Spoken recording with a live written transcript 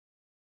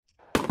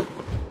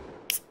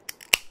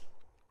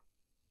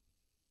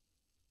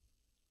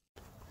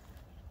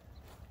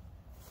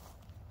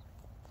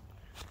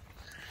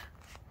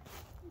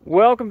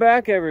Welcome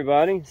back,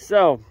 everybody.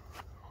 So,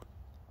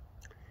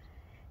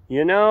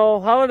 you know,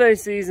 holiday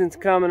season's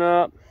coming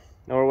up,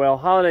 or well,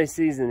 holiday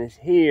season is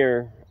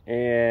here,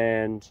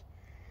 and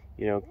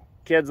you know,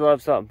 kids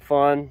love something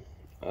fun,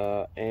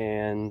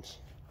 and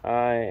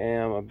I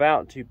am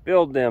about to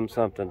build them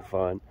something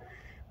fun.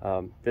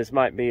 This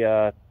might be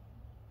a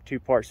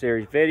two-part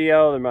series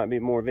video. There might be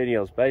more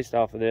videos based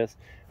off of this.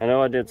 I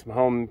know I did some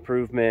home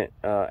improvement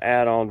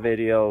add-on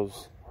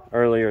videos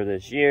earlier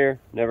this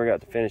year. Never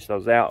got to finish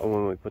those out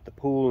when we put the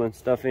pool and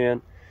stuff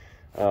in.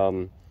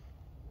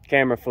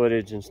 Camera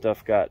footage and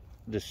stuff got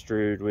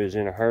destroyed. We was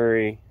in a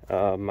hurry.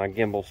 My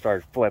gimbal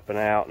started flipping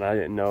out, and I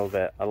didn't know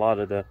that a lot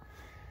of the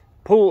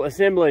pool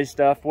assembly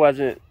stuff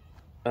wasn't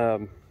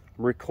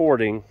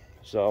recording,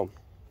 so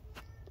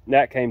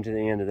that came to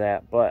the end of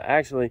that. But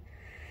actually,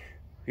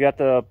 we got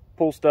the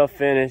pool stuff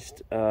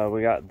finished.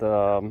 We got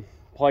the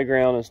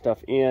playground and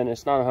stuff in.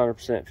 It's not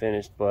 100%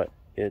 finished, but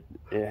it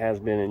has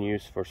been in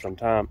use for some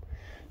time.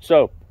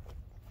 So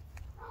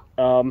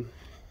I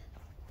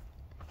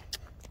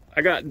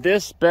got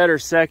this better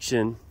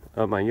section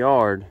of my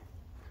yard.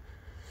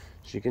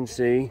 As you can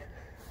see,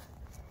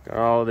 got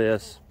all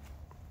this.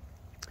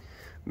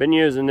 Been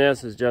using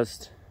this as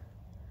just,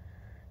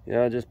 you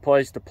know, just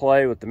place to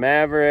play with the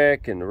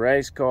Maverick and the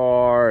race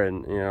car,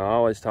 and you know, I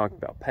always talk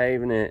about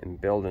paving it and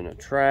building a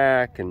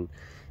track, and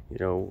you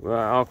know,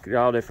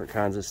 all different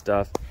kinds of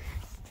stuff.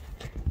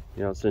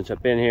 You know, since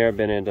I've been here, I've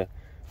been into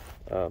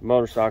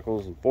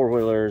motorcycles and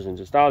four-wheelers and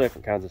just all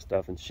different kinds of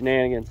stuff and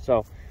shenanigans.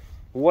 So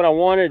what I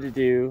wanted to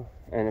do,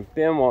 and I've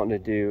been wanting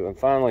to do, I'm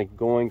finally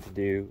going to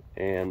do,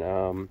 and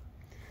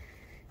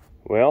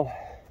well,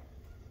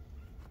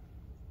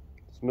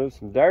 let's move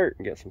some dirt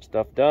and get some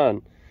stuff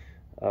done.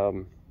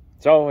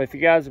 So if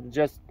you guys are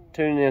just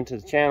tuning into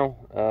the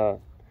channel,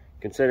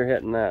 consider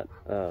hitting that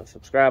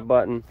subscribe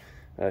button.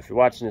 If you're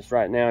watching this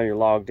right now, you're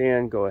logged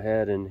in, go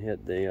ahead and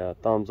hit the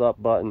thumbs up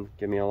button.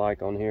 Give me a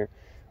like on here.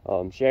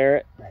 Share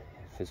it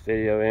if this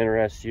video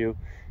interests you,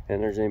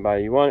 and there's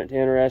anybody you want it to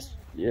interest,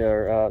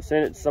 or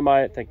send it to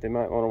somebody that think they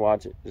might want to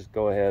watch it. Just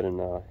go ahead and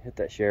hit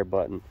that share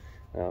button.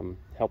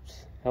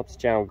 Helps the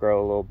channel grow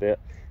a little bit.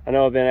 I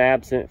know I've been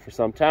absent for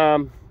some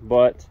time,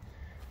 but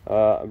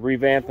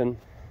revamping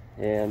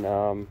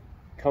and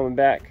coming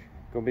back.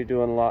 Gonna be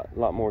doing a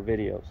lot more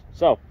videos.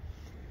 So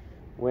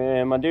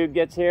when my dude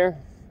gets here,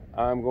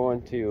 I'm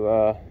going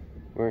to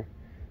we're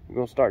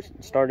going to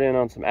start in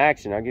on some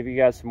action. I'll give you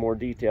guys some more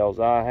details.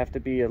 I have to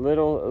be a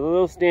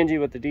little stingy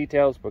with the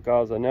details,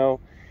 because I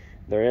know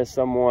there is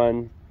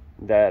someone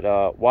that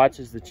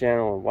watches the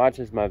channel and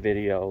watches my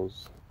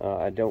videos.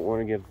 I don't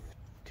want to give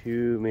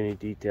too many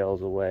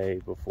details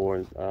away before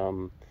you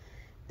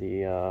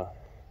know,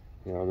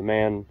 the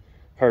man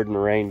herding the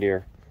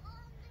reindeer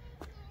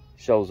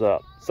shows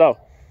up. So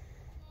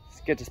let's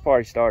get this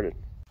party started.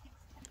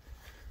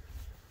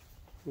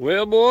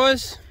 Well,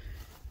 boys,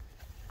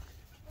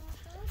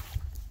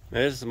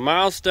 there's a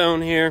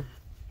milestone here.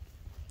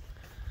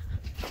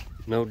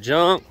 No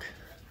junk,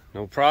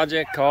 no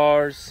project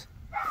cars,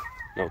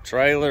 no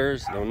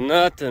trailers, no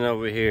nothing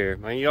over here.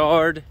 My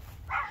yard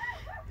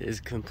is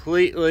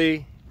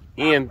completely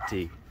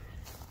empty.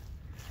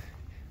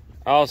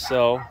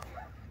 Also,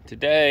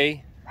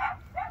 today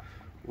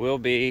will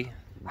be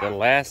the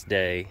last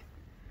day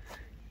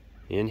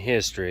in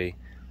history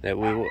that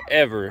we will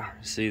ever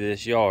see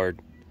this yard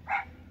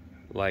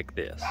like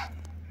this.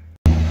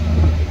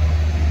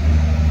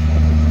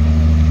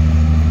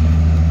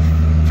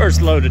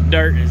 First load of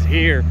dirt is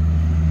here.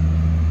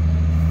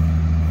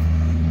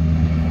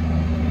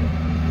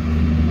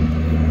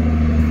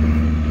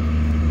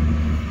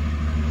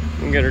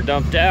 We'll get her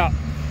dumped out.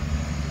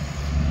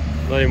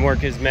 Let him work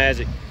his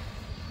magic.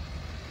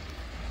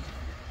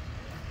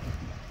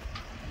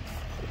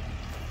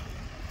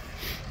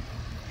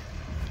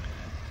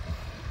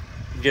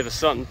 Give us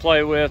something to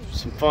play with,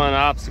 some fun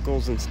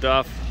obstacles and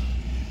stuff.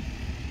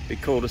 Be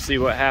cool to see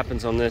what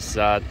happens on this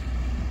side.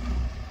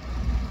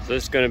 So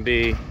this is going to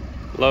be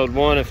load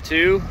 1 of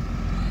 2,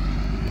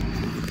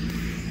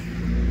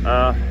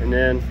 and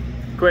then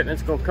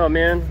equipment's going to come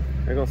in.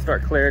 They're going to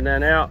start clearing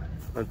that out.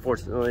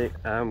 Unfortunately,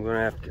 I'm going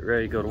to have to get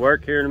ready to go to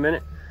work here in a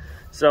minute,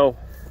 so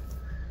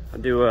I'll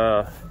do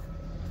a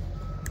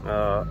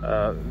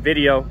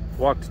video,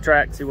 walk the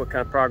track, see what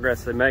kind of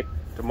progress they make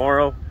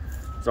tomorrow,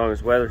 as long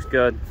as weather's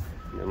good,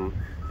 and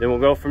then we'll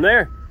go from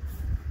there.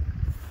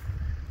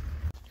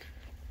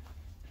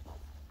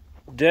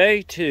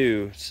 Day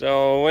 2.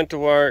 So I went to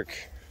work.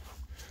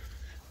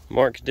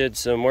 Mark did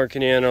some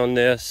working in on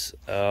this.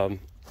 We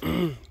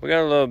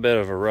got a little bit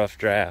of a rough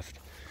draft,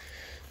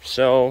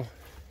 so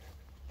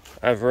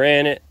I've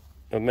ran it.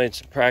 I've made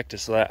some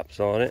practice laps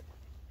on it.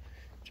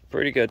 It's a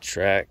pretty good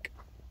track.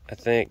 I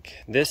think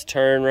this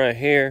turn right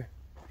here,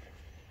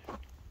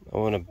 I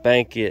want to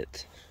bank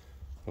it.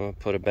 I'm going to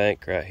put a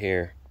bank right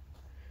here,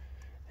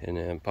 and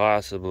then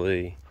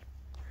possibly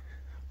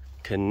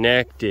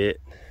connect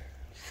it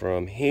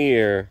from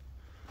here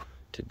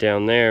to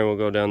down there. We'll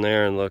go down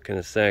there and look in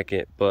a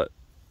second, but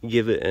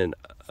give it an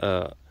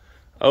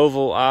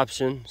oval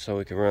option, so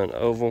we can run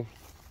oval.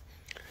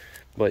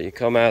 But you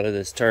come out of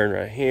this turn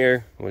right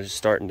here, we're just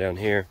starting down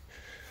here,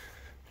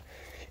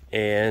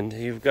 and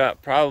you've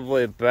got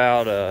probably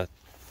about a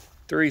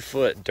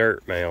 3-foot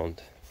dirt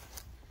mound.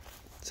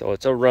 So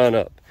it's a run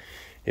up.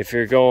 If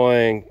you're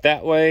going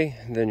that way,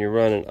 then you're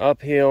running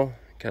uphill,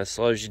 kind of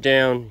slows you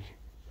down,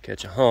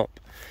 catch a hump.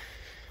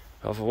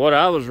 Off of what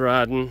I was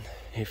riding,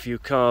 if you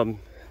come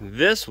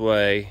this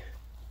way,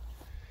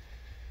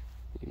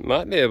 you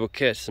might be able to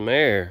catch some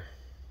air.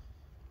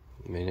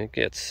 I mean, it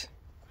gets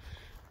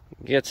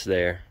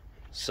there.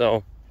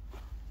 So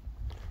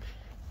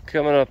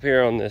coming up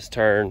here on this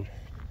turn,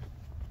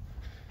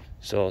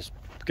 so it's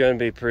going to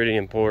be pretty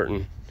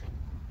important.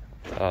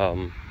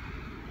 I'm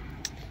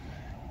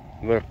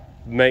going to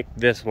make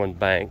this one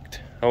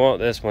banked. I want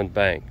this one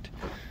banked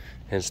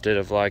instead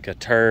of like a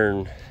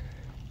turn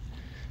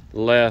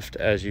left,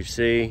 as you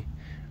see.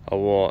 I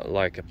want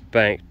like a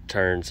banked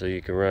turn so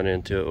you can run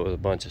into it with a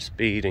bunch of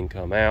speed and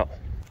come out.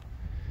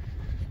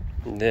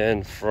 And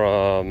then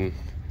from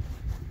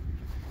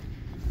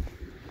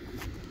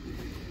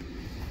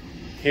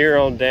here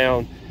on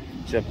down,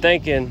 so I'm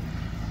thinking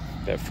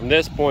that from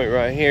this point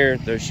right here,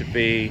 there should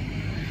be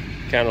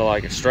kind of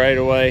like a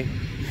straightaway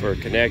for a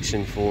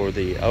connection for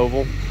the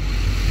oval.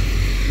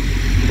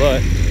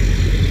 But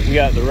we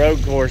got the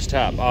road course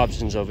type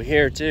options over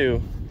here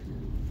too.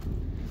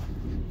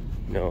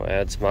 You know,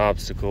 add some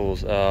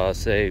obstacles,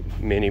 say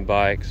mini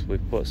bikes. We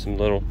put some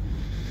little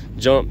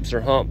jumps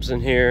or humps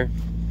in here.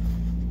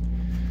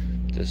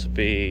 This will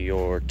be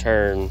your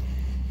turn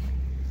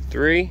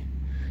 3,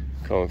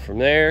 coming from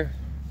there,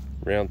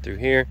 around through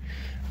here.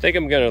 I think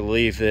I'm gonna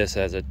leave this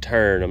as a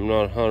turn. I'm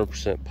not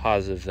 100%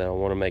 positive that I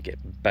wanna make it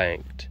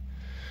banked.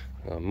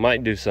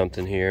 Might do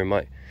something here,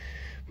 might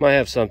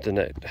have something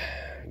that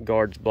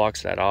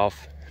blocks that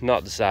off.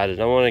 Not decided.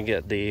 I wanna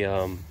get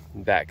the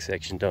back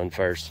section done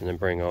first and then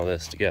bring all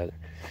this together.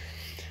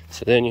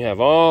 So then you have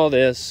all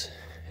this,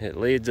 it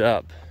leads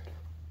up.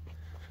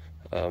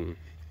 I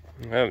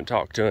haven't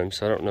talked to him,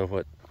 so I don't know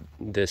what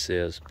this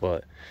is,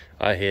 but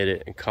I hit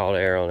it and caught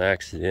air on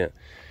accident,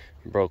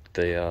 broke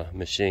the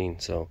machine,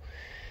 so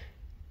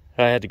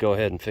I had to go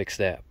ahead and fix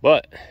that.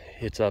 But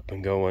it's up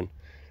and going.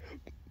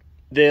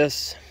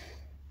 This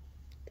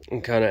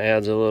kind of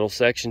adds a little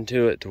section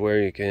to it to where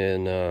you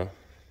can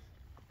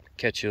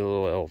catch you a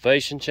little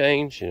elevation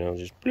change, you know,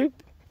 just bloop.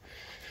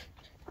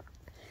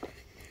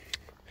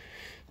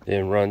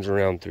 Then runs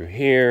around through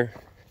here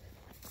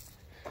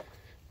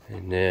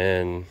and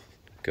then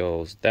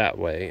goes that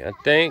way. I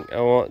think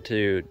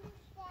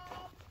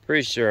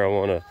pretty sure I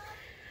want to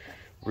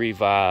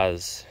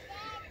revise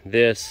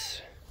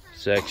this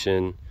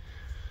section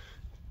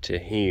to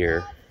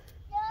here,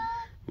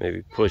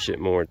 maybe push it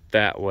more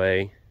that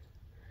way.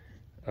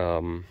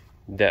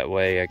 That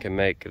way I can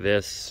make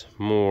this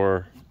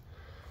more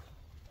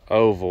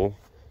oval,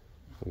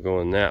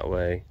 going that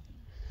way.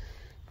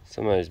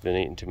 Somebody's been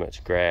eating too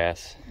much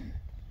grass.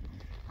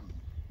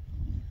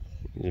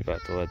 He's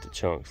about to let the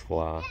chunks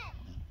fly.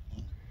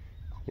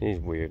 He's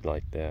weird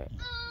like that.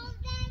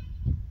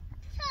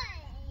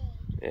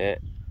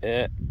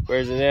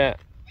 Where's it at?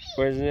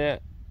 Where's it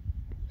at?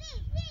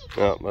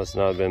 Oh, must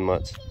not have been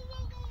much.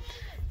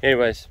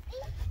 Anyways,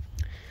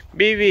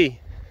 BB,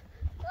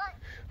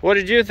 what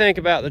did you think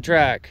about the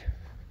track?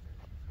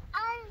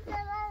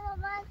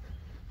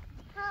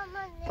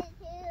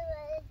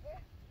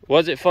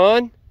 Was it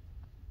fun?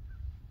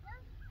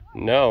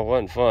 No, it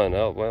wasn't fun.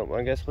 Oh, well,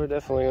 I guess we're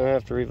definitely going to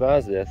have to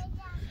revise this.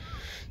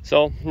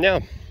 So, yeah.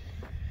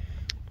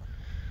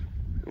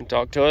 We'll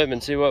talk to him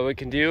and see what we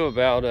can do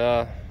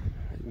about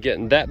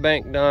getting that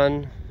bank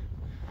done,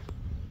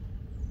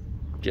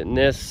 getting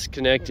this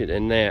connected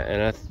and that.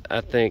 And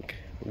I think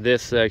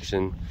this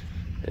section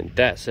and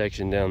that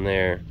section down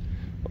there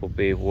will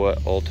be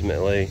what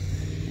ultimately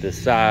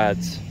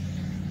decides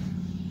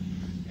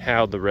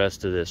how the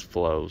rest of this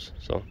flows.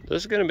 So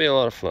this is going to be a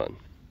lot of fun.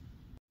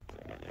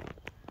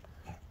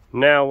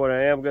 Now what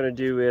I am going to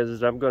do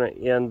is I'm going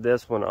to end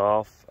this one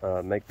off,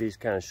 make these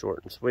kind of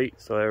short and sweet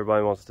so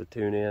everybody wants to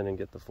tune in and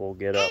get the full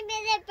get up.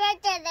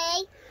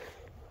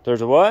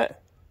 There's a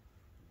what?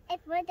 A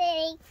bird.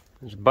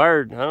 There's a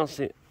bird. I don't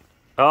see.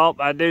 Oh,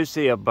 I do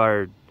see a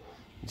bird.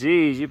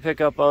 Geez, you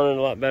pick up on it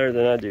a lot better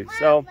than I do.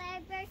 So,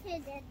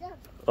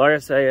 like I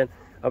was saying,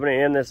 I'm going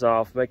to end this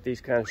off, make these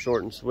kind of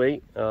short and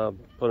sweet, put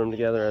them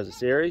together as a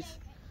series.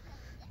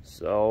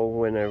 So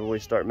whenever we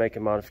start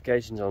making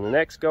modifications on the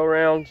next go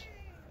round,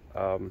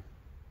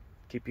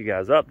 keep you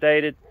guys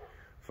updated.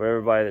 For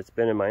everybody that's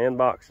been in my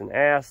inbox and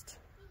asked,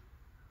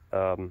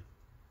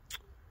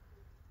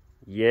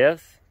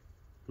 yes,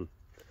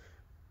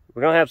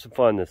 we're gonna have some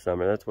fun this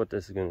summer. That's what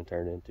this is gonna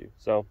turn into.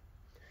 So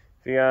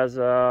if you guys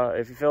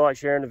if you feel like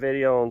sharing the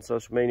video on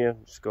social media,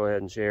 just go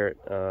ahead and share it.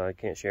 I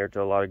can't share it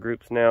to a lot of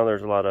groups now.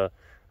 There's a lot of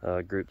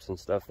groups and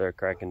stuff that are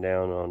cracking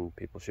down on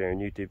people sharing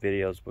YouTube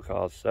videos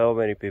because so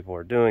many people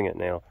are doing it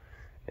now,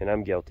 and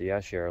I'm guilty.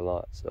 I share a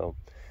lot. So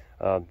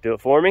do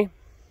it for me,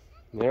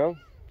 you know,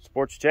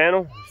 support your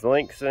channel. There's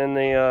links in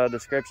the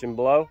description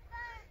below.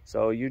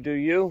 So you do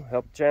you,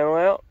 help the channel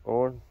out,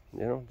 or,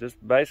 you know,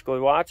 just basically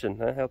watching.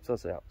 That helps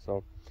us out.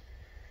 So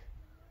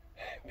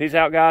peace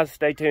out, guys.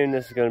 Stay tuned.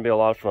 This is going to be a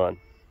lot of fun.